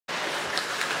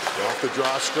Off the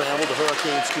draw, scramble, the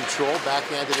Hurricanes control,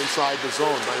 backhanded inside the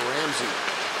zone by Ramsey.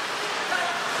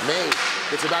 May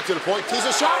gets it back to the point, tees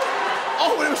a shot.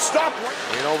 Oh, it was stopped.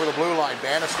 In over the blue line,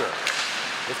 Bannister.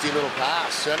 15 little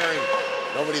pass, centering.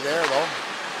 Nobody there, though.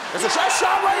 There's a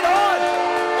shot right on!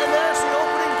 And there's the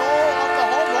opening goal of the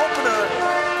home opener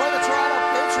for the Toronto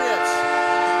Patriots.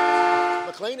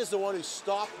 McLean is the one who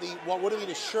stopped the, what would have been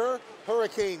a sure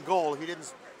Hurricane goal. He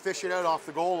didn't fish it out off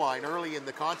the goal line early in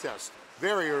the contest.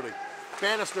 Very early.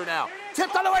 Bannister now.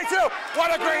 Tipped on the way, too!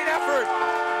 What a great effort!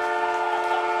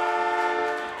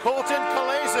 Colton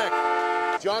Kalasic.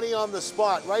 Johnny on the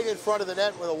spot, right in front of the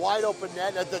net with a wide open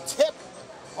net. And the tip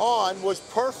on was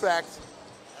perfect.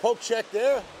 Poke check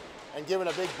there, and given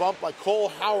a big bump by Cole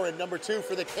Howard, number 2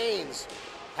 for the Canes.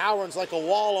 Howard's like a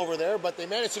wall over there, but they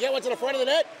managed to get one to the front of the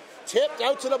net. Tipped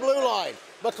out to the blue line.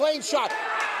 McLean shot.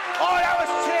 Oh, that was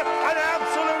tipped. An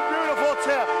absolute beautiful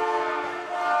tip.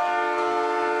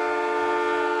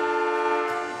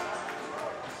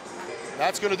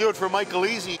 That's going to do it for Michael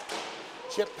Easy.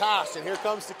 Chip pass, and here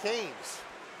comes the Canes.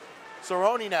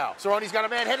 Cerrone now. Cerrone's got a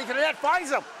man heading to the net,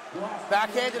 finds him.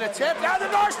 Backhanded a tip, down the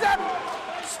doorstep.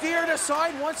 Steered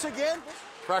aside once again.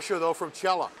 Pressure, though, from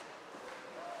Cella.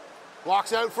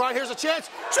 Blocks out front, here's a chance.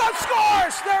 Shot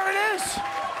scores! There it is!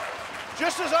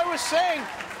 Just as I was saying,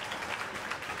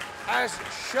 as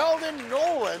Sheldon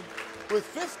Nolan, with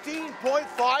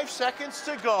 15.5 seconds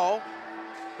to go,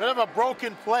 bit of a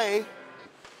broken play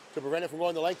to prevent it from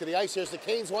going the length of the ice. Here's the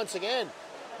Canes once again.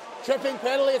 Tripping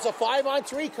penalty, it's a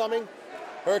 5-on-3 coming.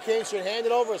 Hurricanes should hand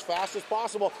it over as fast as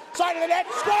possible. Side of the net,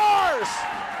 scores!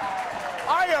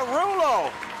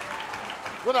 Iarulo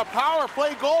with a power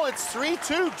play goal. It's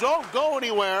 3-2, don't go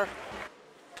anywhere.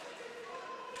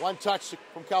 One touch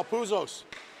from Calpuzos.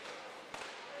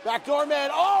 Backdoor man,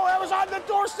 oh, that was on the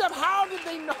doorstep. How did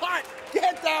they not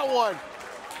get that one?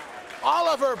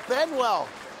 Oliver Benwell.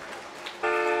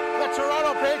 The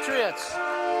Toronto Patriots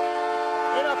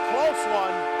in a close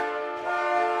one.